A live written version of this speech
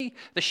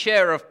the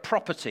share of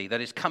property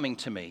that is coming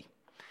to me."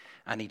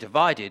 And he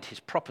divided his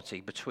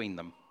property between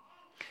them.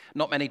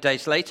 Not many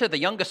days later, the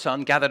younger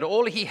son gathered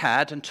all he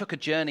had and took a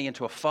journey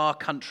into a far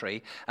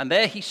country, and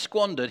there he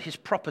squandered his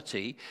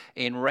property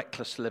in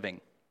reckless living.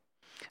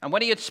 And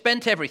when he had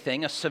spent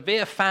everything, a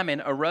severe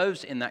famine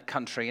arose in that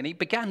country, and he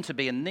began to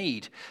be in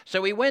need.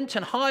 So he went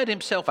and hired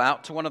himself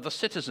out to one of the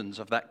citizens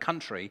of that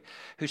country,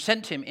 who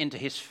sent him into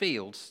his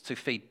fields to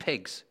feed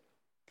pigs.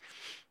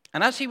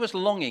 And he was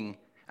longing,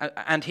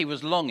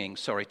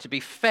 to be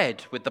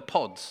fed with the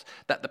pods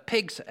that the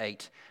pigs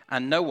ate,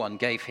 and no one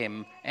gave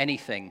him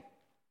anything.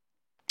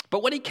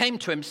 But when he came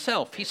to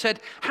himself, he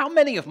said, "How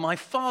many of my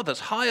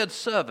father's hired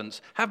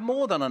servants have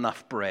more than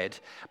enough bread,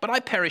 but I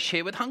perish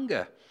here with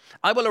hunger?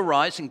 I will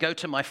arise and go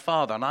to my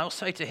father, and I will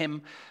say to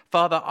him,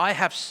 'Father, I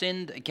have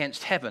sinned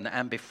against heaven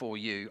and before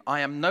you. I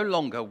am no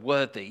longer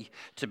worthy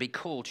to be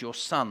called your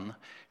son.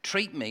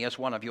 Treat me as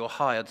one of your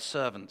hired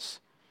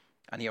servants.'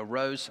 And he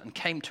arose and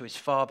came to his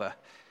father.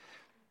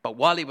 But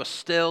while he was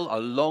still a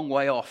long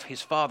way off,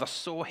 his father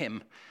saw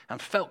him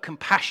and felt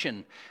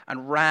compassion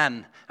and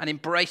ran and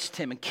embraced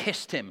him and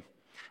kissed him.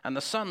 And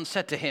the son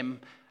said to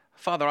him,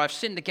 'Father, I've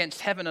sinned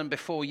against heaven and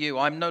before you.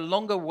 I'm no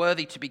longer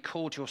worthy to be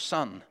called your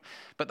son.'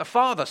 But the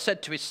father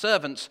said to his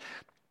servants,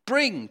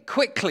 'Bring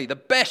quickly the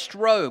best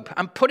robe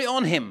and put it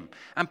on him,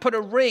 and put a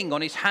ring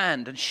on his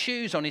hand and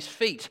shoes on his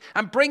feet,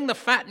 and bring the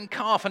fattened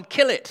calf and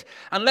kill it,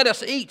 and let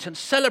us eat and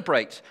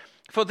celebrate.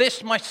 For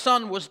this my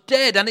son was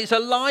dead and is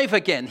alive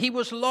again. He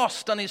was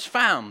lost and is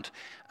found.'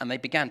 And they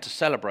began to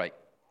celebrate.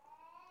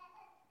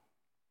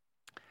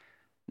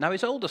 Now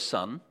his older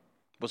son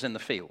was in the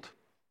field.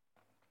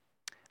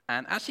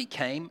 And as he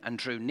came and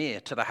drew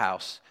near to the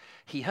house,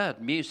 he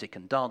heard music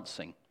and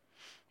dancing.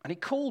 And he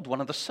called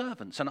one of the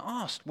servants and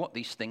asked what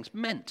these things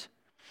meant.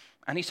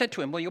 And he said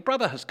to him, 'Well, your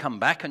brother has come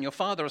back, and your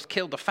father has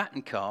killed the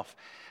fattened calf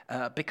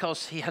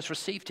because he has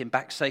received him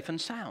back safe and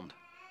sound.'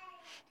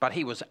 But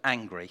he was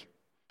angry,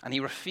 and he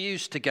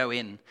refused to go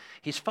in.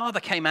 His father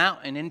came out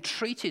and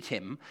entreated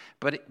him,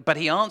 but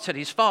he answered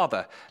his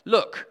father,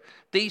 'Look,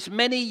 these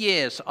many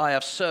years I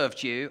have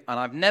served you, and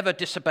I've never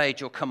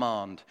disobeyed your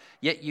command.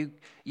 Yet you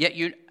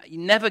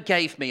never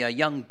gave me a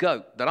young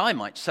goat that I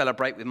might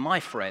celebrate with my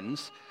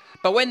friends.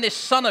 But when this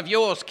son of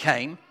yours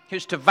came,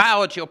 who's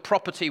devoured your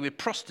property with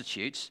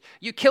prostitutes,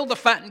 you killed the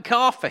fattened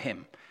calf for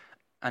him.'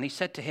 And he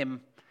said to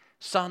him,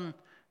 'Son,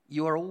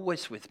 you are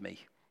always with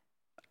me,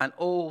 and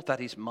all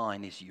that is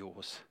mine is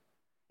yours.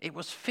 It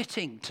was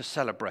fitting to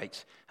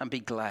celebrate and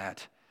be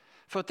glad.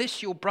 For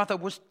this your brother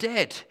was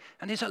dead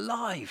and is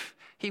alive.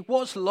 He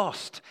was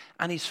lost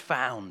and is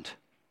found.'"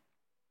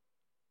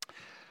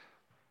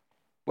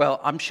 Well,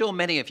 I'm sure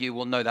many of you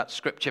will know that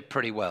scripture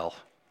pretty well.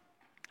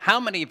 How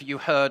many of you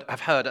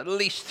have heard at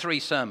least 3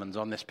 sermons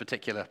on this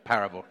particular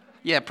parable?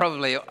 Yeah,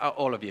 probably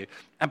all of you.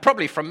 And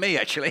probably from me,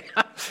 actually,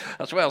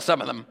 as well, some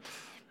of them.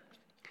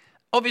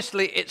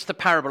 Obviously, it's the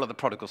parable of the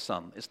prodigal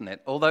son, isn't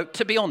it? Although,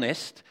 to be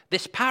honest,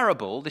 this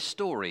parable, this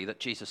story that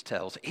Jesus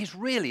tells, is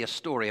really a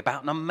story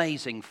about an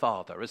amazing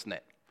father, isn't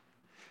it?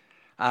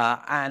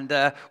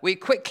 And we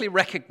quickly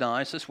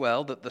recognize as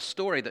well that the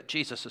story that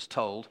Jesus has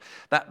told,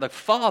 that the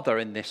father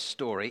in this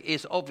story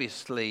is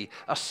obviously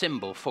a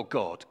symbol for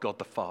God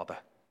the Father.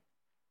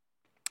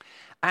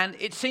 And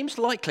it seems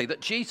likely that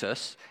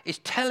Jesus is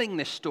telling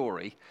this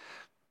story,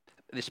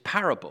 this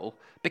parable,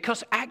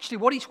 because actually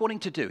what he's wanting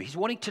to do, he's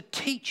wanting to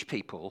teach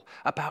people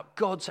about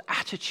God's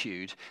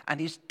attitude and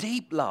his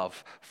deep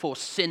love for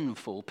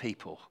sinful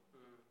people.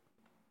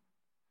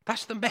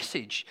 That's the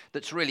message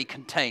that's really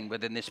contained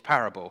within this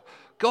parable.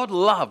 God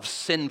loves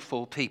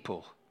sinful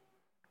people.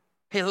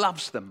 He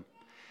loves them.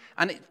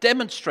 And it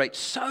demonstrates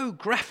so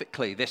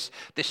graphically, this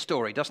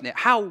story, doesn't it?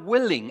 How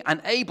willing and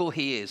able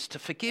he is to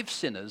forgive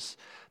sinners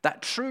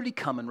that truly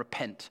come and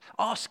repent,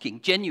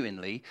 asking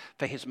genuinely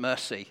for his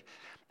mercy.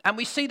 And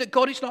we see that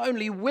God is not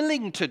only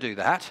willing to do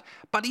that,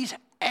 but he's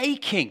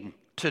aching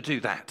to do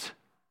that.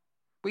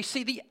 We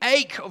see the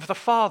ache of the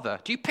Father.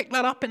 Do you pick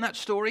that up in that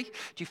story? Do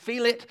you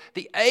feel it?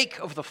 The ache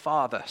of the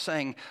Father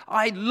saying,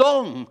 "I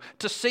long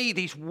to see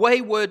these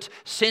wayward,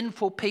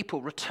 sinful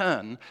people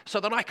return so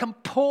that I can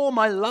pour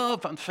my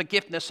love and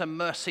forgiveness and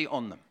mercy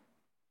on them."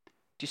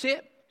 Do you see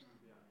it?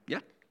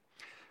 Yeah?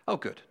 Oh,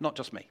 good. Not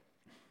just me.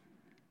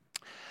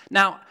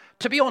 Now,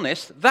 to be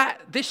honest,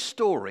 this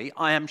story,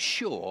 I am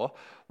sure,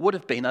 would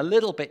have been a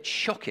little bit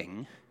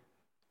shocking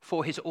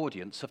for his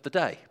audience of the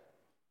day.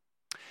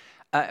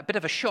 A bit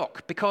of a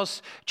shock,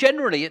 because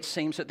generally it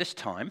seems at this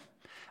time,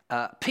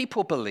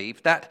 people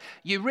believe that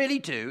you really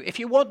do, if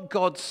you want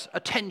God's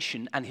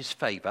attention and his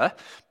favor,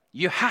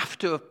 you have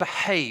to have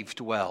behaved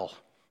well.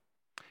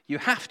 You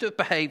have to have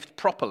behaved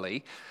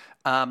properly,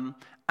 and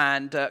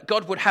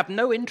God would have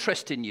no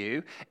interest in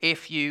you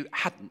if you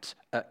hadn't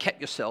kept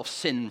yourself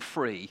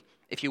sin-free.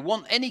 If you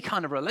want any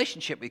kind of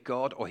relationship with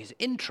God or his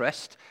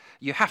interest,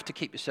 you have to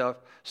keep yourself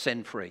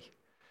sin-free.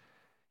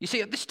 You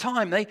see, at this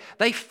time, they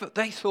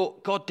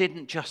thought God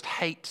didn't just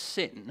hate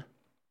sin,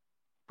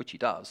 which he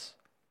does.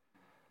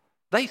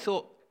 They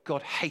thought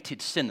God hated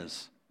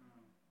sinners.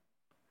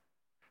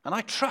 And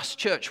I trust,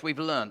 church, we've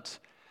learnt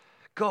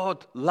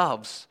God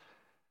loves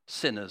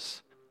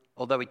sinners,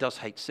 although he does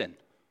hate sin.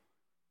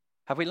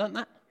 Have we learnt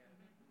that?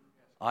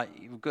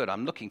 Good.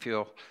 I'm looking for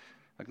your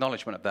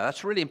acknowledgement of that.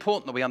 That's really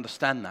important that we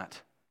understand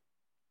that.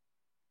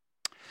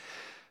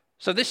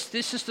 So this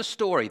is the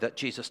story that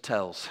Jesus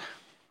tells.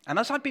 And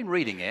as I've been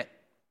reading it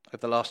over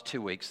the last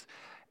 2 weeks,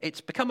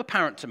 it's become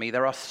apparent to me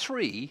there are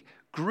 3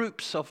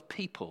 groups of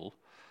people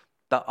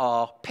that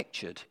are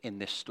pictured in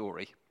this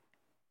story.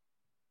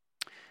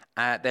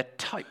 They're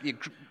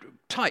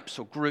types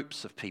or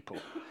groups of people.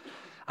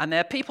 And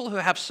they're people who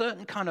have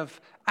certain kind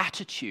of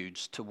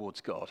attitudes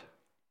towards God.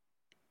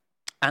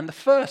 And the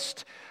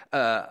first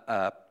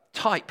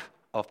type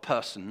of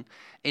person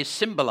is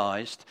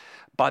symbolized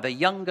by the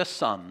younger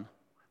son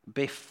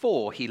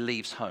before he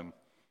leaves home.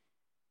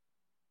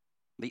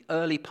 The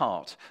early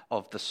part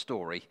of the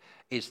story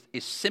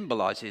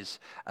symbolizes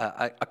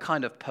a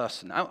kind of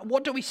person.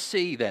 What do we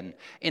see then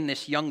in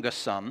this younger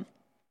son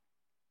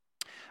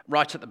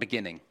right at the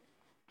beginning?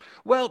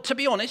 Well, to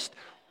be honest,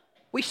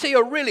 we see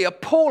a really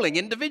appalling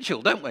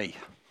individual, don't we?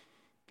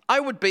 I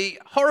would be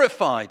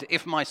horrified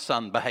if my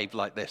son behaved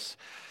like this.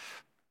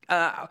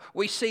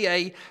 We see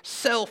a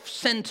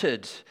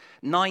self-centered,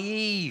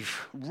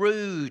 naive,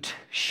 rude,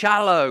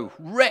 shallow,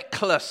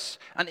 reckless,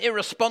 and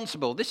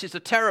irresponsible. This is a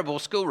terrible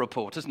school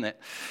report, isn't it?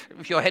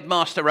 If your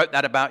headmaster wrote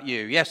that about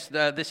you. Yes,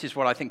 this is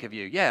what I think of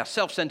you. Yeah,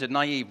 self-centered,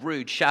 naive,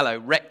 rude, shallow,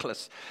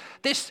 reckless.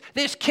 This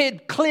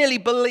kid clearly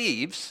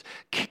believes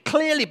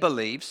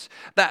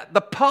that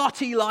the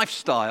party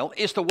lifestyle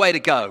is the way to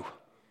go,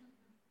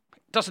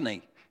 doesn't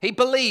he? He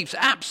believes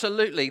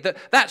absolutely that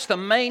that's the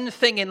main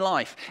thing in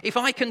life. If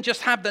I can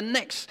just have the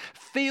next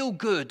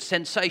feel-good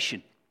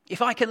sensation,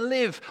 if I can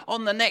live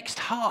on the next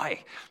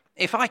high,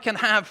 if I can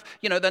have,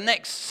 the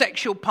next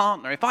sexual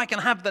partner, if I can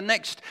have the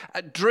next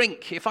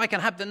drink, if I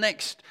can have the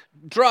next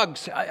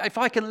drugs, if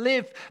I can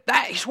live,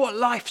 that is what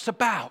life's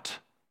about.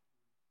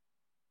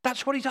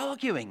 That's what he's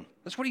arguing.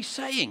 That's what he's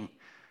saying.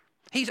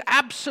 He's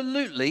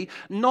absolutely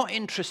not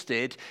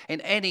interested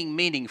in any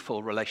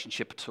meaningful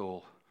relationship at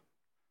all.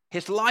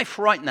 His life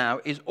right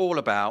now is all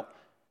about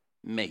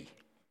me.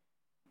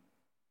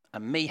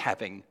 And me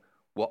having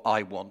what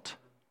I want,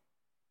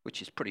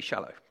 which is pretty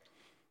shallow.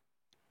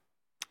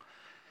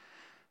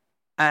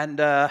 And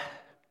I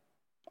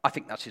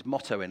think that's his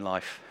motto in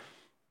life.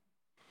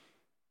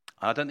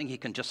 I don't think he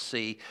can just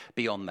see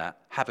beyond that.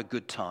 Have a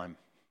good time.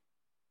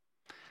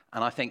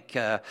 And I think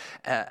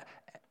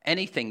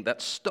anything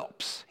that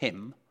stops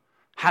him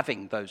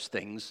having those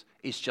things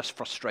is just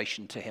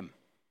frustration to him.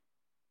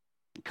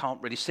 You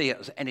can't really see it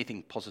as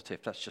anything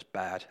positive. That's just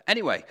bad.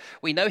 Anyway,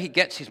 we know he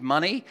gets his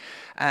money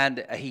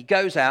and he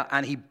goes out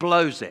and he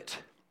blows it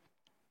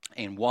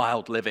in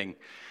wild living.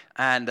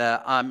 And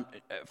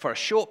for a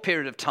short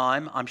period of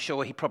time, I'm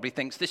sure he probably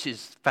thinks this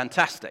is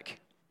fantastic.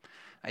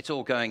 It's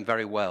all going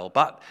very well.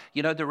 But,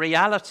 the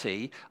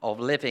reality of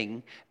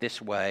living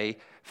this way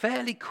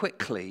fairly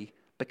quickly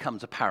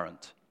becomes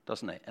apparent,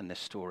 doesn't it, in this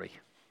story?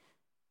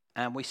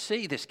 And we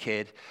see this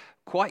kid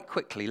quite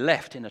quickly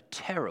left in a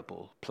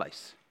terrible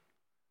place.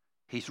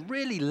 He's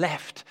really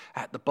left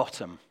at the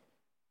bottom.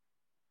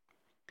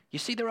 You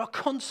see, there are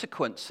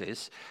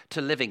consequences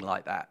to living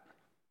like that.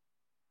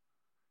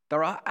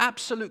 There are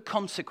absolute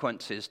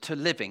consequences to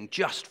living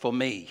just for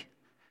me,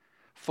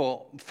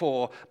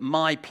 for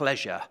my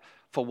pleasure,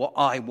 for what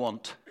I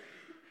want.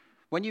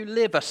 When you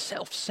live a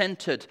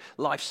self-centered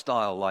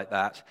lifestyle like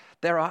that,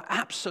 there are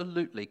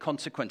absolutely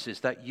consequences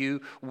that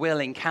you will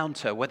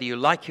encounter, whether you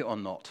like it or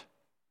not.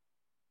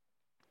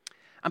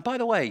 And by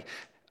the way,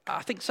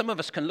 I think some of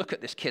us can look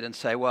at this kid and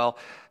say, well,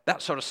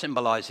 that sort of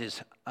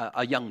symbolizes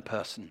a young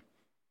person.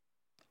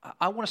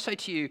 I want to say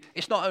to you,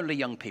 it's not only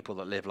young people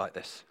that live like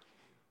this.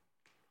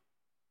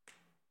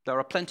 There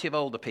are plenty of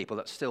older people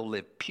that still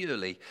live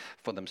purely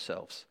for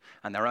themselves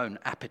and their own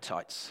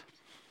appetites.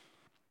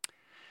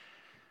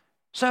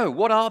 So,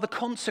 what are the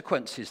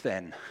consequences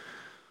then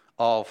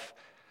of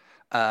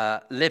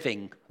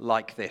living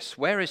like this?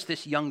 Where is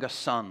this younger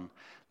son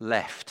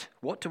left?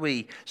 What do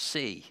we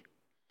see?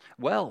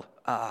 Well,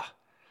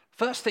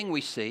 first thing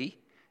we see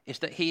is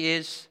that he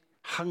is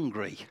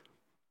hungry.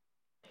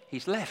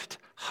 He's left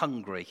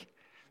hungry.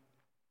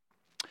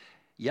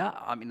 Yeah,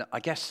 I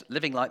guess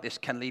living like this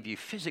can leave you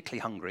physically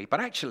hungry, but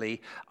actually,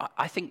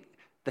 I think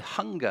the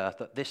hunger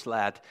that this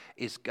lad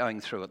is going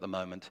through at the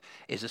moment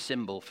is a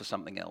symbol for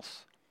something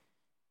else.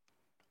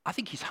 I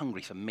think he's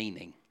hungry for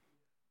meaning.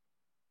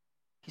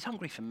 He's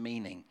hungry for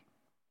meaning.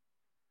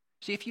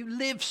 See, if you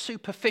live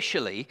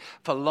superficially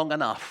for long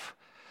enough,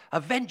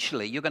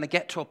 eventually you're going to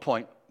get to a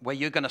point where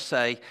you're going to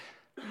say,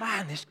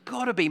 man, there's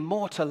got to be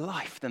more to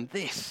life than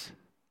this.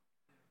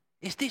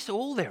 Is this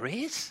all there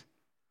is?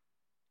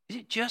 Is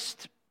it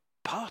just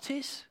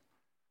parties?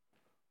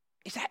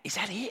 Is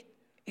that it?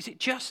 Is it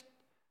just?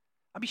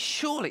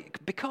 Surely,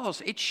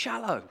 because it's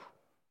shallow.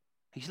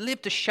 He's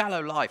lived a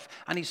shallow life,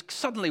 and he's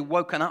suddenly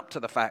woken up to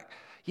the fact,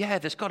 yeah,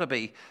 there's got to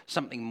be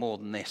something more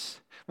than this.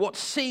 What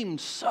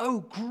seemed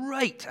so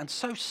great and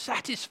so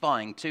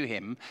satisfying to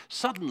him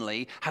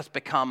suddenly has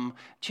become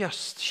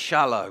just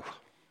shallow.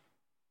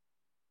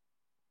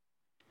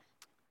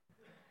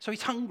 So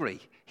he's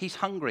hungry. He's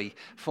hungry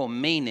for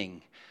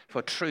meaning,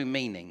 for true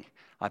meaning,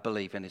 I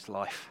believe, in his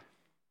life.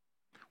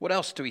 What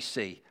else do we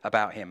see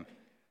about him?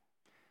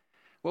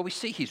 Well, we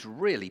see he's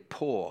really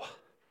poor.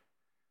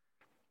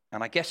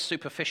 And I guess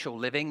superficial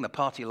living, the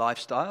party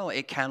lifestyle,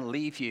 it can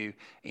leave you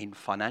in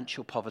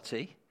financial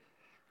poverty.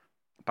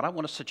 But I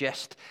want to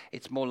suggest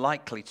it's more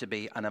likely to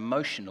be an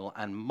emotional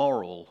and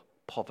moral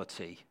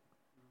poverty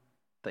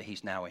that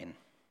he's now in.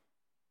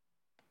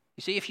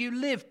 You see, if you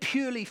live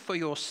purely for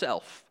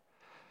yourself,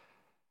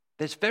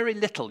 there's very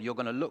little you're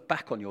going to look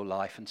back on your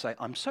life and say,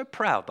 I'm so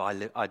proud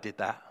I did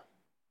that.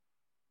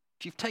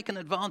 If you've taken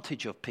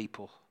advantage of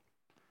people,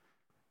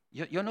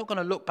 you're not going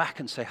to look back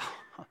and say,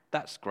 oh,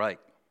 that's great.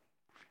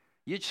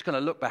 You're just going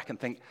to look back and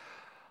think,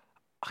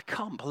 I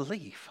can't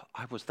believe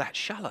I was that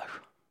shallow.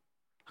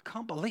 I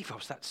can't believe I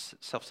was that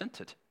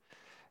self-centered.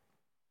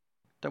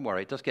 Don't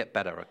worry, it does get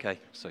better, okay?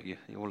 So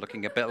you're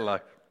looking a bit low.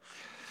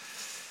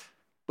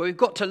 But we've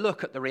got to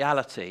look at the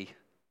reality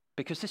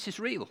because this is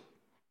real.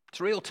 It's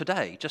real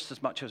today just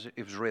as much as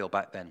it was real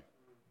back then.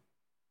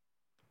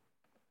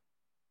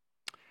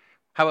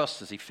 How else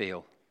does he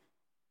feel?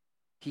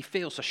 He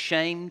feels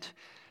ashamed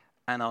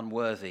and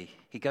unworthy.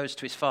 He goes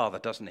to his father,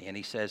 doesn't he? And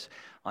he says,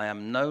 I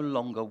am no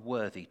longer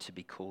worthy to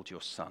be called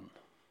your son.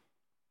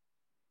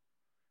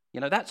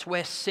 You know, that's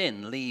where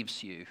sin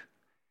leaves you.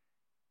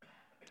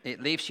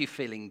 It leaves you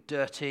feeling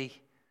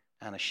dirty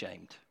and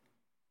ashamed.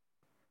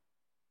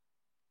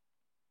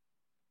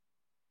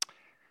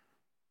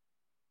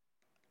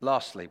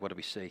 Lastly, what do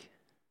we see?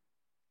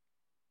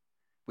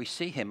 We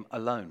see him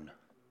alone.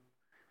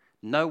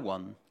 No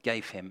one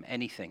gave him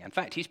anything. In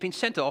fact, he's been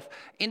sent off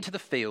into the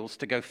fields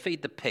to go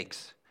feed the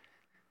pigs.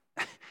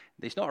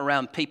 He's not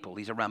around people,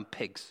 he's around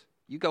pigs.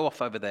 You go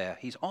off over there.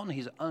 He's on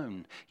his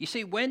own. You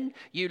see, when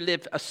you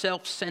live a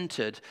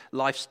self-centered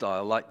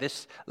lifestyle like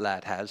this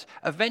lad has,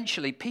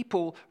 eventually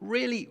people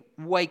really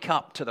wake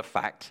up to the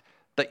fact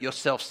that you're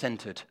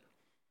self-centered,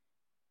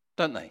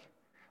 don't they?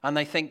 And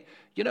they think,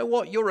 you know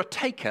what, you're a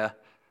taker,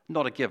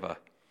 not a giver.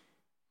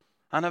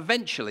 And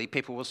eventually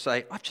people will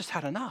say, I've just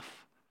had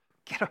enough.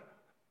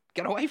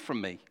 Get away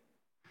from me.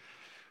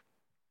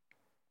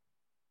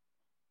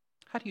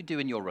 How do you do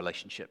in your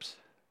relationships?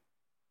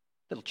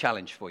 Little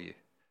challenge for you.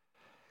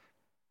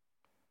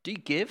 Do you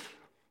give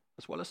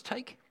as well as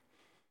take?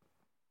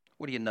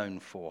 What are you known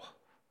for?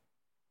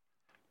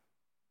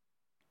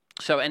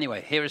 So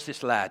anyway, here is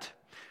this lad,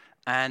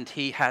 and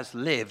he has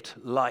lived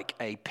like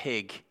a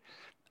pig,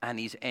 and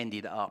he's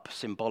ended up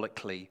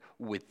symbolically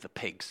with the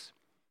pigs.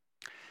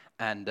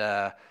 And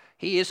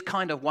he is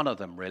kind of one of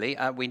them, really.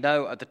 We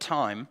know at the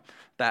time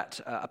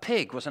that a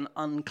pig was an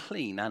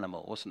unclean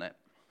animal, wasn't it?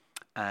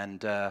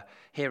 And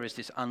here is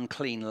this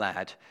unclean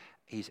lad.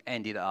 He's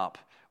ended up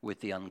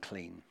with the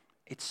unclean.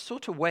 It's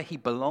sort of where he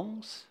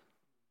belongs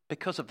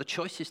because of the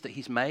choices that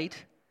he's made,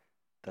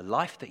 the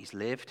life that he's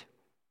lived.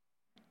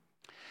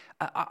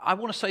 I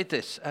want to say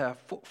this,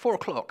 4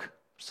 o'clock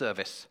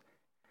service.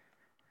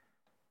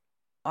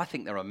 I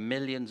think there are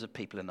millions of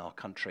people in our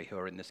country who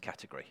are in this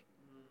category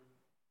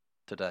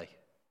today.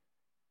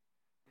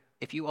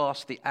 If you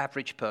ask the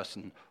average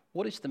person,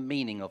 what is the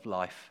meaning of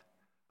life?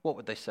 What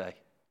would they say?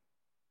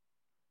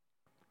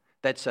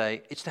 They'd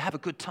say, it's to have a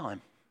good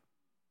time.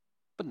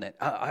 Wouldn't it?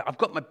 I've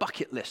got my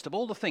bucket list of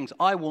all the things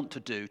I want to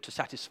do to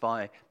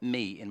satisfy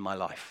me in my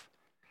life.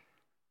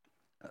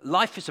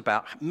 Life is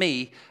about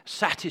me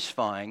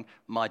satisfying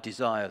my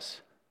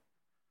desires.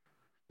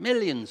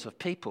 Millions of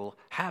people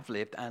have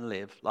lived and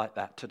live like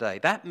that today.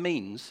 That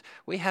means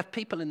we have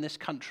people in this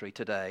country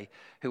today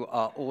who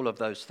are all of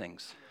those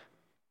things.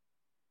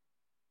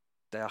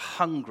 They are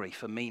hungry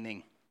for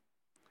meaning.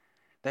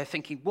 They're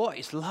thinking, what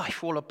is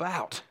life all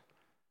about?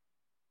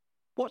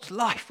 What's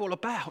life all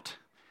about?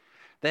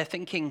 They're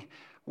thinking,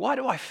 why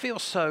do I feel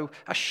so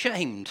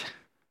ashamed?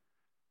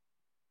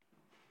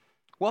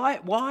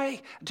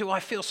 Why do I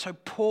feel so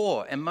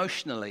poor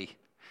emotionally?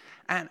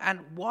 And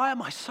why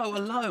am I so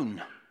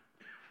alone?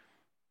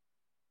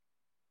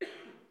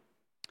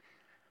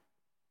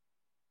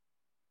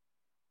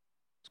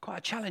 It's quite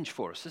a challenge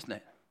for us, isn't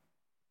it?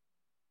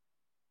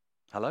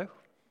 Hello?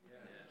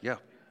 Yeah.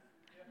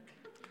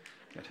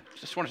 Good.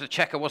 Just wanted to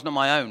check I wasn't on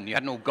my own. You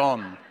hadn't all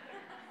gone.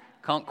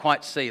 Can't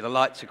quite see. The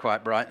lights are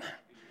quite bright.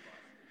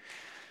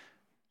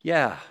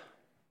 Yeah.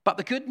 But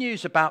the good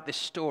news about this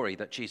story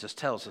that Jesus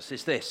tells us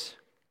is this.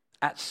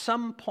 At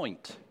some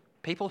point,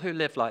 people who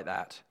live like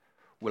that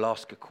will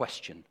ask a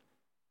question.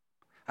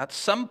 At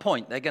some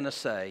point, they're going to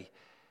say,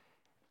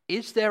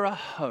 is there a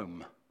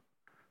home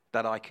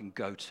that I can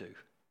go to?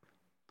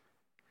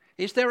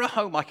 Is there a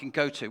home I can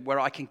go to where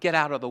I can get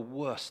out of the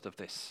worst of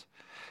this?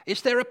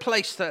 Is there a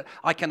place that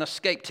I can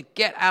escape to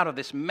get out of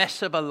this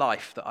mess of a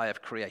life that I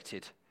have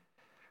created?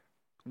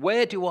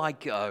 Where do I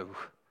go?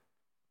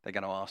 They're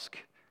going to ask.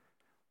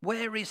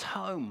 Where is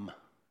home?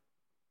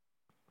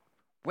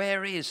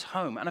 Where is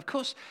home? And of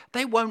course,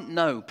 they won't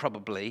know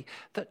probably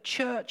that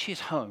church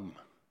is home.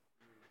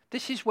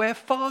 This is where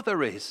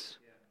Father is.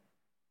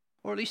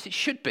 Or at least it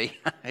should be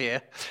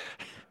here.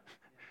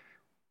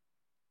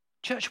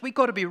 Church, we've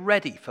got to be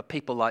ready for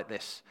people like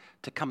this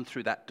to come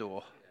through that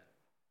door.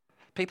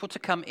 People to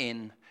come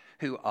in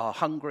who are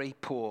hungry,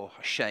 poor,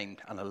 ashamed,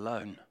 and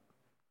alone.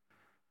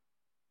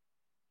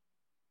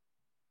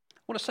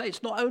 I want to say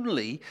it's not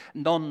only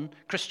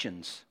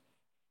non-Christians.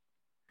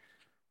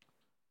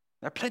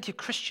 There are plenty of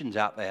Christians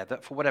out there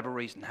that, for whatever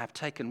reason, have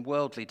taken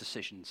worldly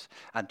decisions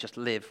and just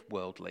live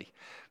worldly.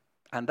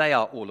 And they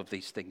are all of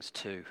these things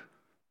too.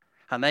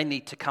 And they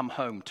need to come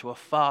home to a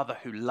Father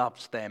who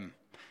loves them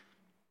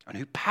and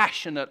who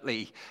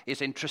passionately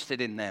is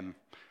interested in them,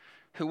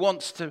 who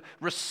wants to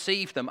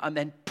receive them and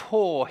then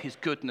pour his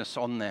goodness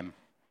on them.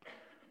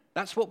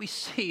 That's what we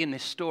see in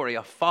this story,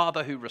 a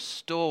Father who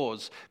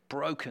restores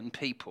broken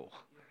people.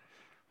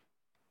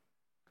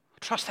 I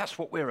trust that's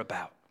what we're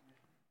about.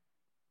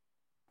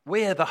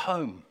 We're the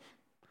home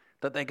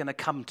that they're going to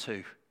come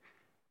to.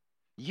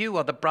 You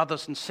are the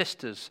brothers and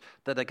sisters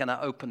that are going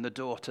to open the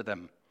door to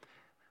them.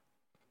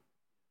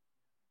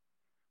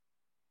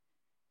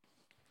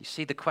 You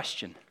see the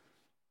question,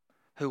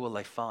 who will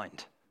they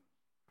find?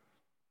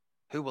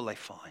 Who will they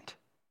find?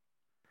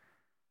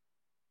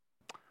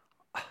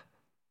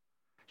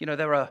 You know,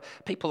 there are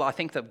people I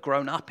think that have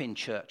grown up in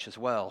church as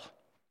well.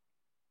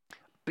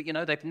 But you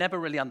know, they've never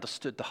really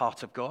understood the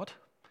heart of God.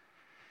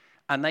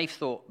 And they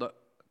thought that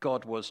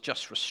God was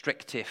just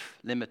restrictive,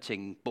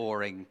 limiting,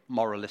 boring,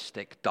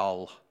 moralistic,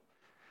 dull.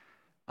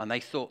 And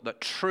they thought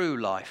that true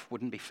life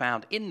wouldn't be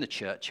found in the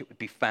church, it would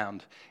be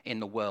found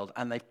in the world.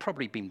 And they've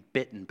probably been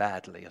bitten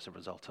badly as a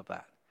result of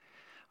that.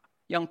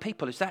 Young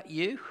people, is that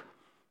you?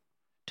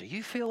 Do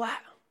you feel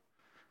that?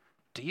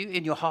 Do you,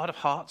 in your heart of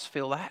hearts,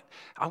 feel that?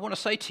 I want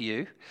to say to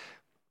you,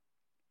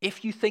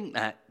 if you think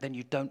that, then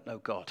you don't know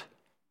God.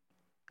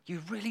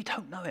 You really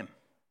don't know him.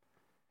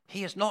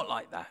 He is not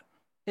like that,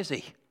 is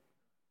he?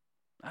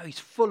 No, he's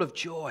full of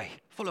joy,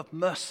 full of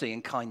mercy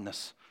and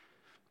kindness.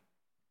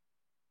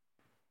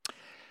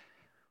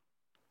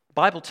 The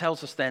Bible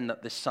tells us then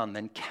that this son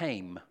then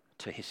came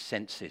to his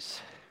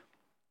senses.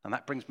 And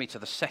that brings me to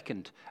the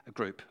second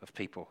group of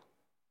people.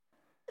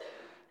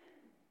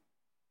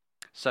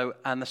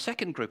 And the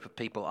second group of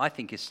people, I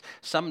think, is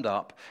summed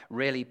up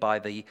really by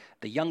the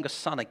younger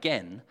son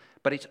again,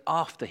 but it's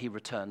after he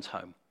returns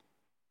home.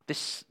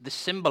 This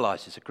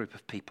symbolizes a group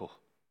of people.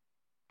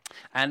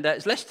 And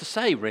there's less to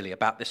say, really,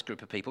 about this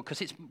group of people, because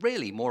it's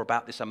really more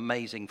about this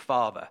amazing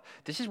Father.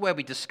 This is where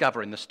we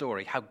discover in the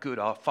story how good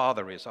our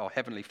Father is, our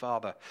Heavenly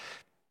Father.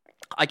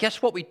 I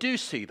guess what we do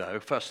see,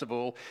 though, first of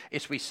all,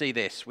 is we see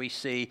this. We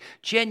see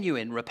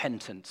genuine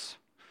repentance.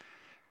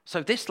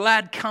 So this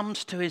lad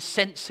comes to his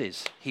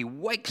senses. He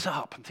wakes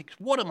up and thinks,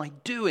 what am I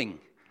doing?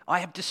 I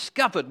have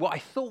discovered what I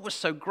thought was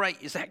so great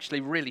is actually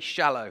really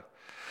shallow.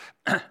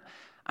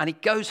 And he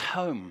goes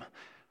home.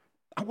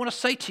 I want to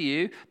say to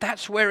you,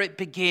 that's where it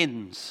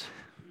begins.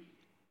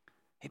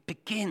 It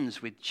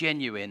begins with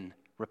genuine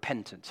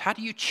repentance. How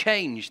do you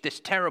change this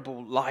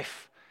terrible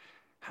life?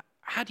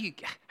 How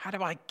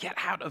do I get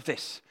out of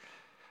this?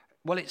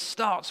 Well, it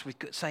starts with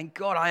saying,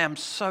 God, I am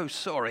so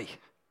sorry.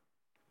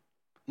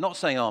 Not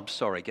saying, oh, I'm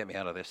sorry, get me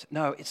out of this.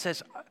 No, it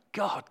says,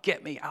 God,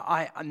 get me.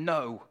 I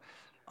know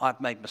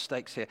I've made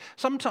mistakes here.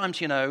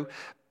 Sometimes, you know,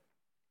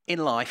 in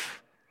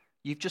life,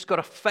 you've just got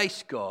to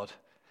face God.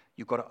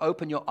 You've got to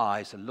open your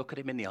eyes and look at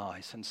him in the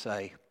eyes and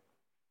say,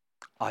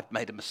 I've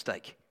made a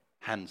mistake.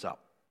 Hands up.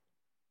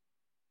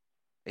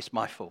 It's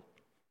my fault.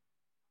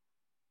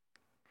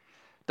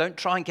 Don't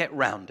try and get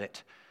round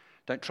it.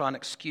 Don't try and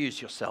excuse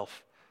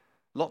yourself.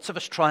 Lots of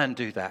us try and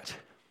do that.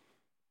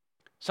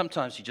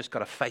 Sometimes you just got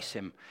to face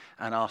him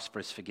and ask for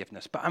his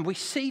forgiveness. And we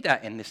see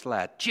that in this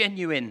lad,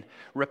 genuine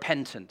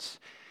repentance.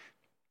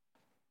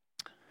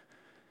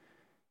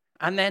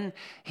 And then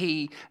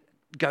he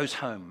goes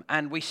home,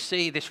 and we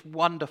see this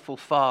wonderful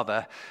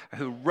Father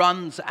who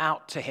runs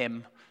out to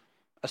him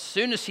as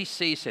soon as he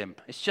sees him.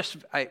 It's just,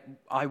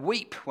 I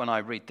weep when I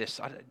read this.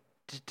 Are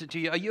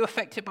you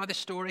affected by this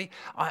story?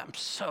 I am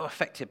so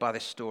affected by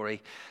this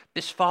story.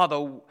 This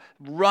father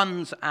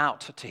runs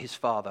out to his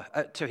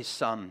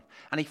son,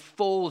 and he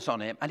falls on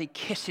him, and he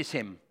kisses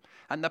him.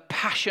 And the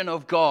passion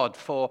of God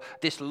for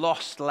this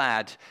lost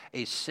lad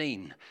is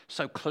seen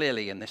so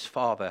clearly in this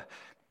father.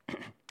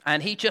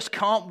 And he just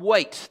can't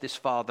wait, this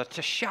father,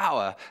 to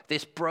shower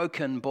this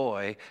broken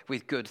boy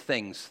with good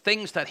things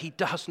that he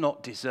does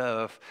not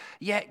deserve.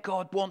 Yet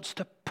God wants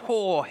to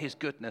pour his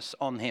goodness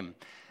on him.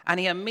 And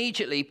he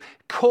immediately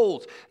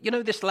calls. You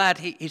know, this lad,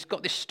 he's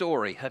got this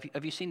story.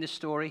 Have you seen this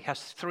story? He has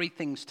 3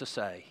 things to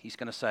say. He's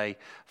going to say,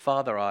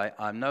 Father,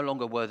 I'm no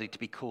longer worthy to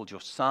be called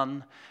your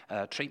son.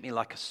 Treat me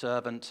like a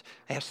servant.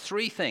 He has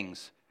 3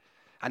 things.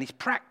 And he's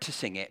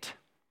practicing it.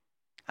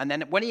 And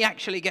then when he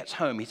actually gets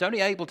home, he's only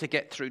able to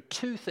get through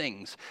 2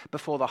 things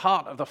before the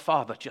heart of the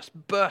Father just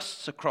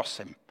bursts across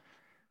him.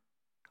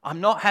 I'm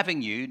not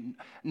having you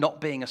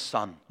not being a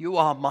son. You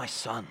are my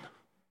son.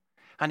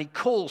 And he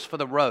calls for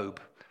the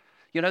robe.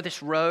 You know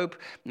this robe?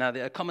 Now,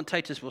 the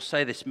commentators will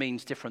say this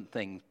means different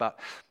things, but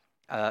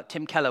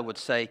Tim Keller would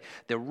say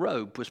the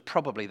robe was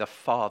probably the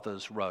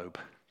father's robe.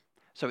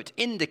 So it's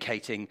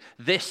indicating,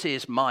 this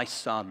is my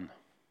son,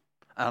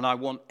 and I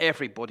want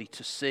everybody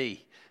to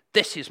see,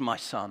 this is my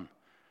son,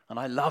 and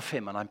I love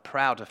him, and I'm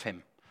proud of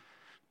him.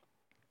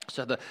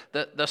 So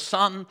the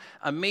son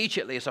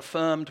immediately is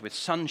affirmed with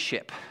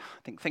sonship.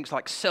 I think things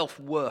like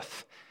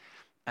self-worth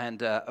and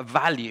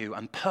value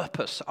and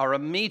purpose are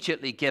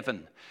immediately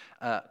given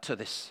to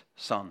this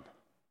son.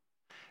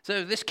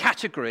 So this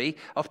category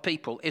of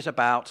people is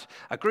about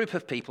a group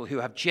of people who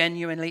have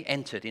genuinely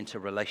entered into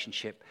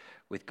relationship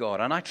with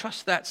God. And I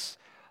trust that's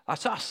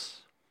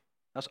us.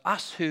 That's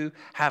us who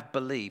have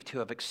believed, who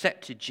have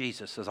accepted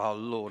Jesus as our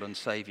Lord and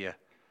Savior.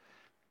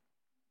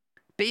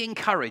 Be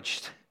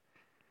encouraged.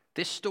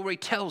 This story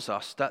tells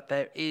us that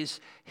there is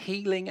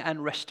healing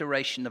and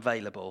restoration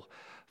available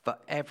for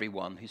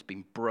everyone who's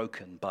been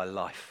broken by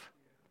life.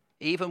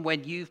 Even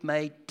when you've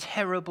made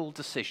terrible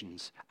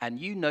decisions and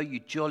you know you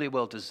jolly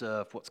well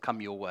deserve what's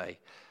come your way,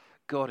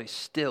 God is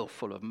still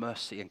full of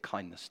mercy and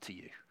kindness to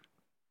you.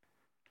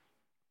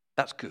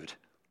 That's good.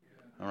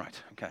 All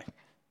right, okay.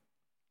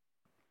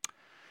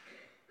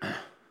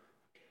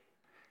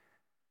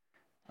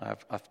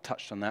 I've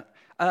touched on that.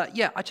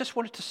 I just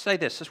wanted to say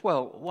this as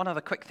well. One other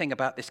quick thing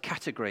about this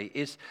category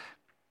is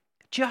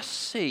just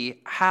see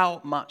how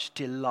much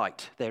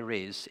delight there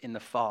is in the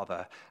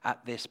Father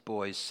at this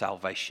boy's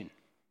salvation.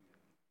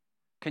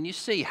 Can you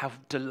see how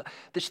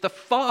it's the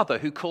Father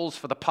who calls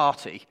for the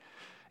party?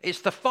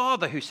 It's the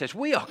Father who says,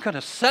 we are going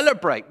to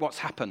celebrate what's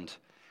happened.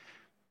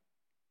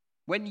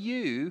 When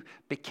you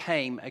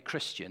became a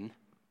Christian,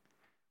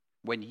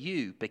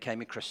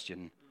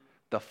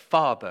 the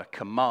Father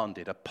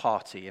commanded a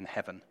party in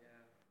heaven.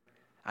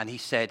 And he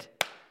said,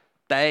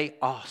 they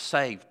are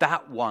saved.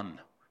 That one.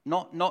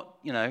 Not,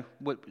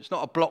 it's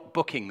not a block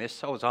booking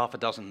this. Oh, there's half a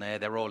dozen there.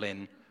 They're all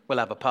in. We'll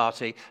have a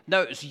party.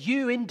 No, it's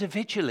you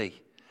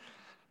individually.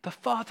 The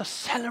Father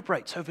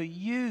celebrates over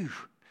you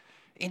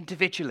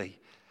individually.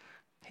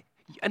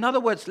 In other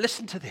words,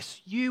 listen to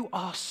this. You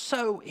are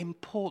so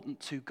important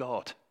to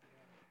God.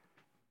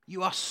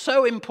 You are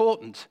so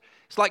important.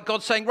 It's like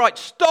God saying, right,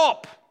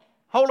 stop.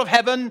 Whole of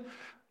heaven,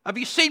 have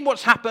you seen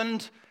what's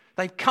happened?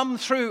 They've come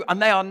through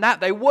and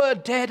they were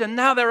dead and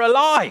now they're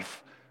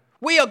alive.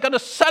 We are going to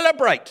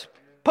celebrate.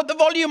 Put the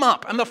volume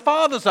up, and the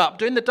Father's up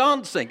doing the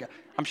dancing.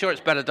 I'm sure it's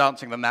better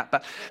dancing than that,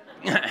 but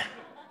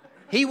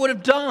he would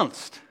have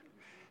danced.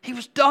 He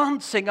was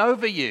dancing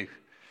over you.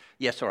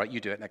 Yes, all right,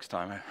 you do it next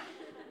time.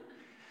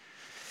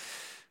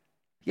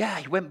 Yeah,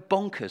 he went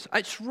bonkers.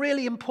 It's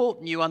really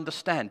important you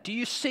understand. Do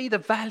you see the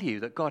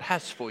value that God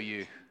has for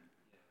you?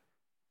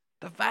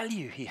 The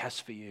value he has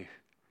for you.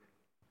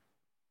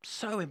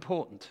 So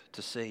important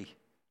to see.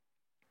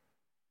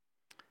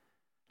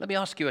 Let me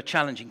ask you a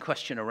challenging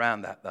question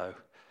around that, though.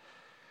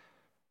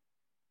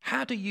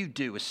 How do you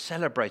do with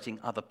celebrating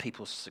other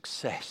people's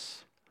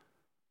success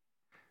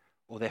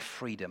or their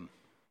freedom?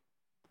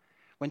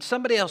 When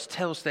somebody else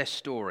tells their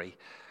story,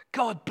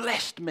 God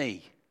blessed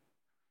me.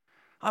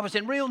 I was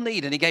in real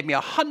need and he gave me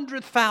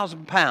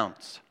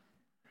 £100,000.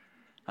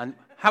 And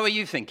how are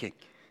you thinking?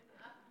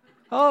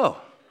 Oh,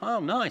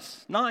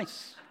 nice.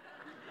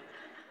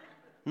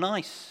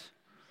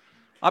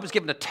 I was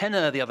given a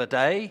tenner the other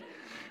day.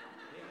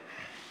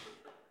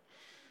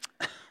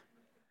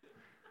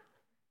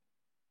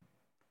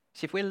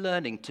 See, if we're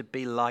learning to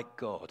be like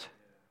God,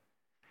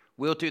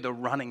 we'll do the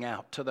running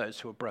out to those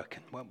who are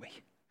broken, won't we?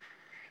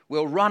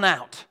 We'll run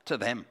out to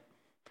them.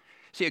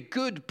 See, a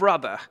good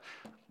brother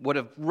would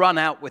have run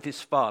out with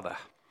his father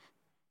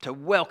to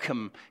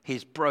welcome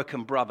his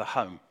broken brother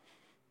home.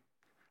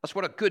 That's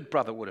what a good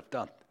brother would have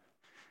done.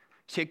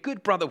 See, a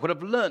good brother would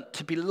have learnt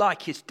to be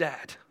like his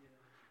dad.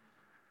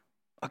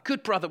 A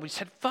good brother would have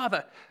said,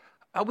 Father,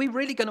 are we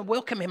really going to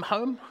welcome him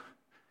home?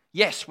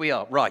 Yes, we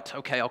are. Right,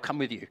 okay, I'll come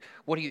with you.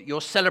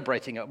 You're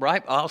celebrating it,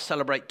 right? I'll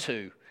celebrate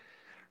too.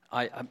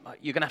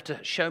 You're going to have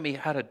to show me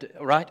how to do,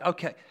 right?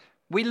 Okay.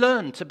 We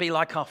learn to be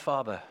like our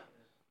Father.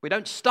 We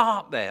don't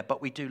start there,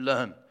 but we do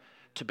learn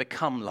to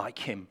become like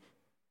him.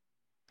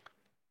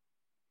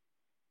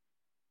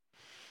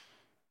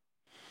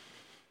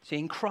 See,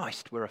 in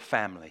Christ, we're a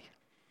family.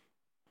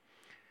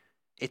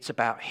 It's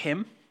about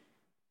him.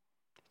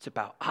 It's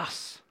about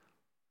us.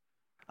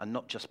 And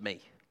not just me.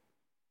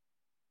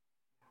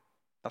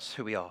 That's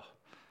who we are.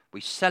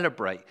 We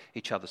celebrate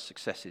each other's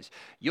successes.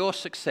 Your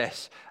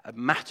success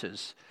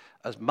matters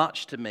as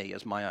much to me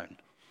as my own.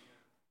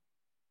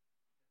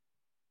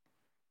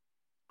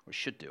 Or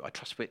should do. I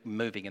trust we're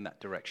moving in that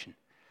direction.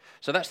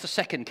 So that's the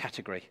second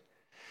category.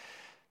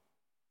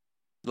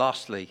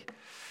 Lastly,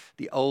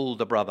 the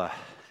older brother.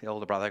 The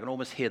older brother. I can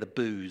almost hear the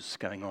boos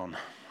going on.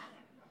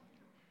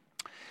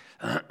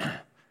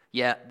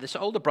 Yeah, this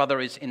older brother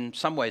is in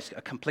some ways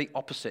a complete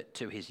opposite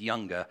to his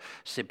younger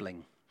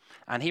sibling.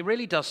 And he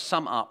really does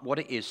sum up what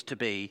it is to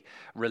be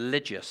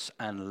religious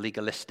and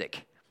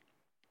legalistic.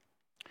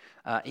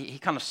 He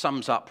kind of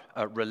sums up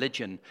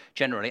religion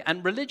generally.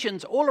 And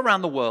religions all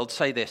around the world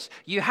say this: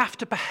 you have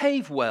to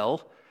behave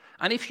well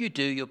And if you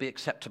do, you'll be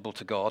acceptable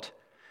to God,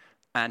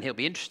 and he'll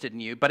be interested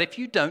in you. But if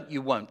you don't,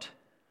 you won't.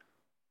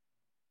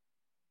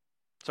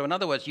 So in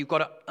other words, you've got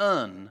to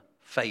earn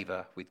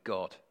favor with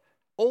God.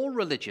 All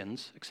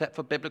religions, except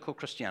for biblical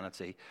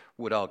Christianity,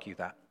 would argue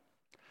that.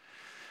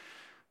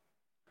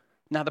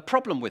 Now, the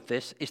problem with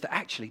this is that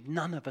actually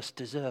none of us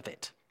deserve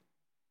it.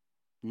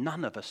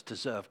 None of us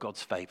deserve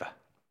God's favor.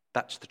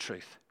 That's the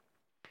truth.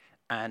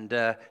 And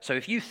so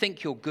if you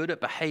think you're good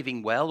at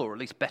behaving well, or at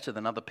least better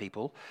than other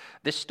people,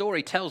 this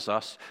story tells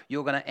us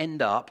you're going to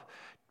end up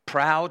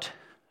proud,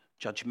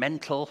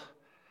 judgmental.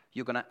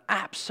 You're going to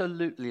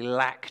absolutely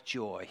lack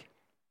joy.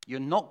 You're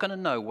not going to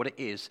know what it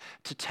is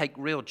to take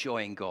real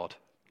joy in God.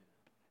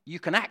 You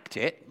can act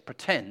it,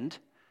 pretend,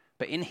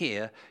 but in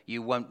here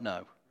you won't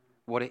know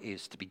what it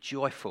is to be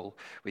joyful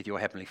with your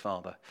Heavenly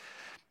Father.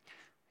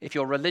 If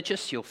you're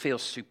religious, you'll feel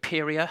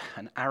superior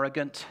and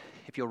arrogant.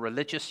 If you're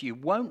religious, you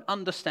won't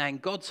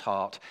understand God's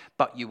heart,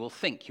 but you will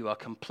think you are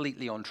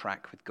completely on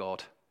track with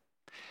God.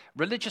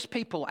 Religious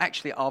people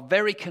actually are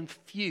very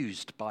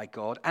confused by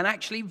God and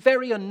actually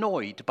very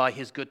annoyed by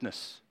his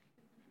goodness.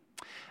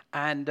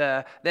 And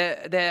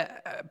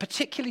they're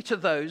particularly to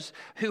those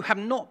who have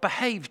not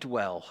behaved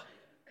well.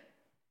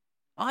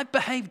 I've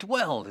behaved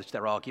well, is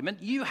their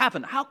argument. You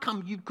haven't. How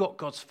come you've got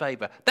God's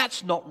favor?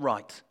 That's not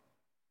right.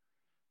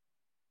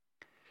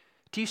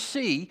 Do you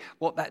see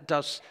what that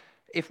does,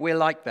 if we're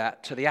like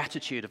that, to the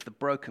attitude of the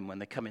broken when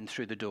they come in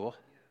through the door?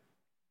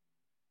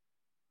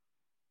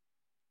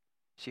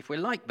 See, if we're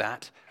like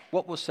that,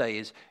 what we'll say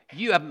is,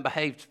 you haven't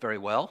behaved very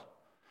well,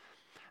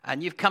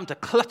 and you've come to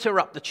clutter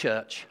up the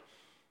church,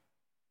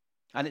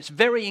 and it's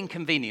very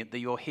inconvenient that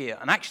you're here.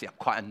 And actually, I'm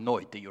quite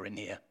annoyed that you're in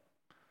here,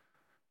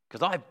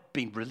 because I've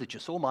been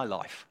religious all my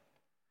life.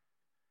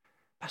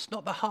 That's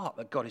not the heart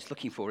that God is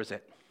looking for, is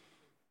it?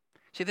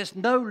 See, there's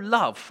no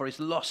love for his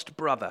lost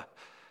brother.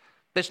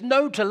 There's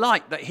no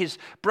delight that his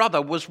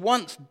brother was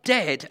once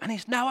dead and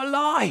is now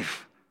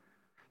alive.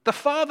 The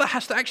father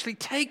has to actually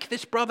take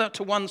this brother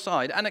to one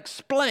side and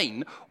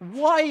explain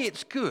why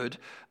it's good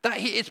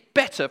that it's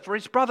better for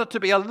his brother to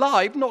be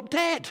alive, not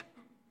dead.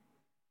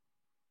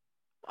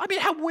 I mean,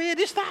 how weird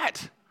is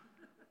that?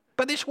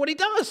 But this is what he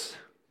does.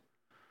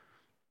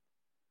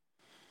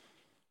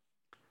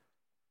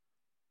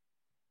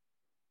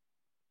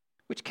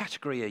 Which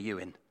category are you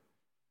in?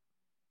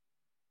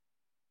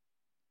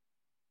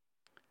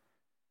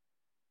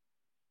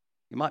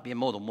 You might be in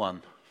more than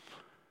one.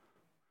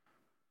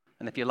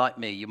 And if you're like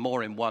me, you're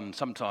more in one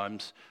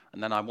sometimes,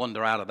 and then I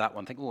wander out of that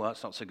one, think, oh,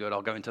 that's not so good,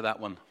 I'll go into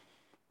that one.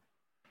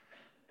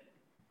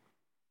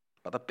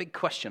 But the big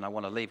question I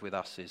want to leave with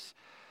us is,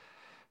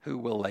 who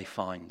will they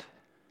find?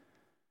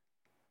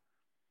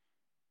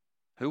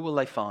 Who will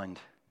they find?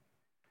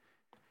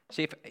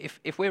 See,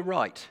 if we're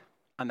right,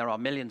 and there are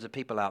millions of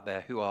people out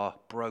there who are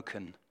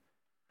broken,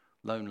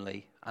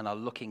 lonely, and are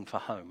looking for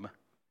home,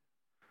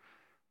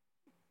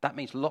 that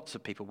means lots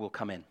of people will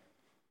come in.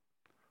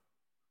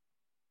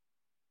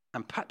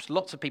 And perhaps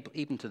lots of people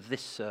even to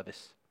this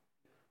service.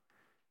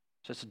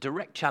 So it's a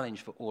direct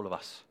challenge for all of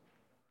us.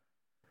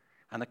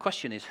 And the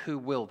question is, who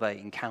will they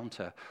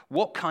encounter?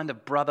 What kind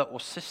of brother or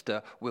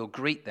sister will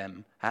greet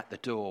them at the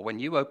door when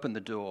you open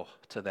the door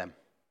to them?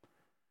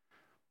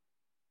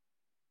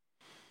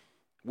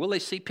 Will they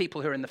see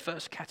people who are in the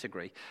first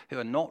category, who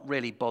are not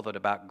really bothered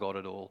about God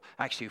at all,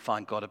 actually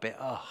find God a bit,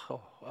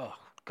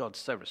 God's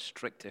so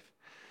restrictive.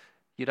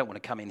 You don't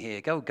want to come in here.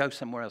 Go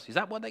somewhere else. Is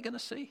that what they're going to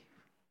see?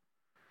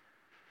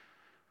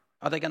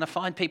 Are they going to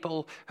find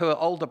people who are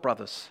older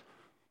brothers,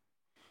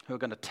 who are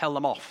going to tell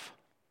them off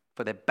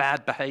for their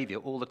bad behavior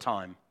all the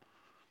time?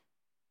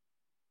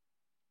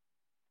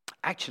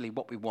 Actually,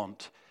 what we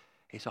want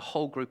is a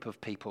whole group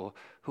of people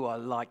who are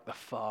like the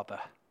Father,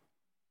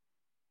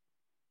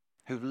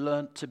 who've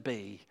learned to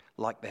be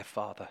like their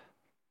Father,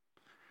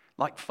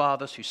 like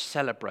fathers who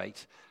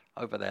celebrate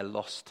over their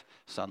lost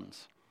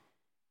sons.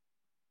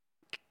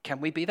 Can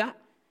we be that?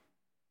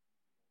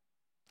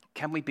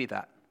 Can we be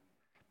that?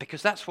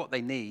 Because that's what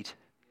they need.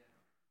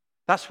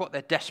 That's what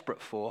they're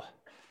desperate for.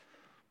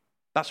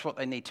 That's what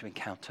they need to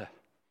encounter.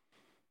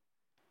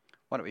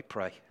 Why don't we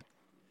pray?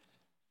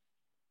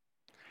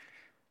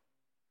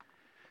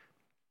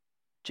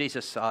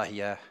 Jesus,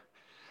 I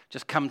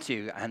just come to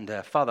you, and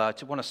Father, I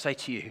just want to say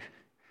to you,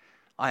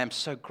 I am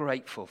so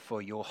grateful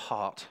for your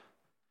heart.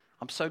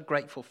 I'm so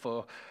grateful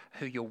for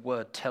who your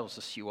word tells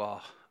us you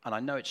are, and I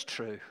know it's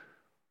true.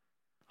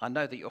 I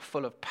know that you're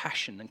full of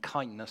passion and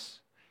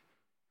kindness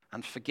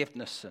and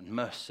forgiveness and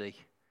mercy.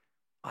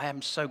 I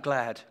am so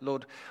glad,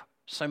 Lord,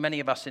 so many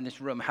of us in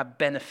this room have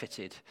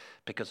benefited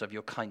because of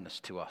your kindness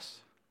to us.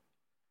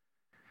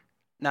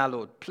 Now,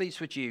 Lord, please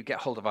would you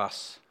get hold of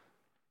us,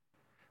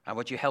 and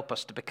would you help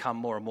us to become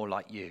more and more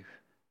like you,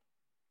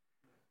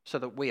 so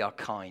that we are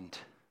kind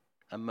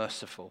and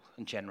merciful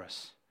and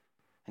generous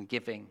and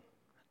giving,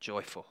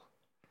 joyful.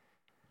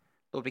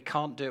 Lord, we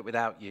can't do it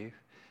without you.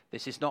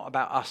 This is not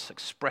about us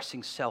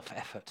expressing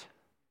self-effort.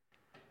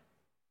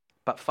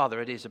 But Father,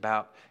 it is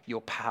about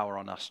your power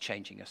on us,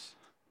 changing us.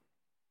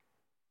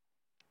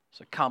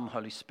 So come,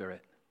 Holy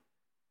Spirit.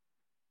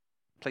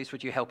 Please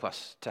would you help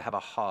us to have a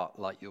heart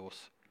like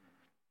yours.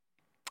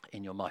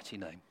 In your mighty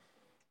name.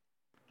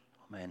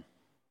 Amen.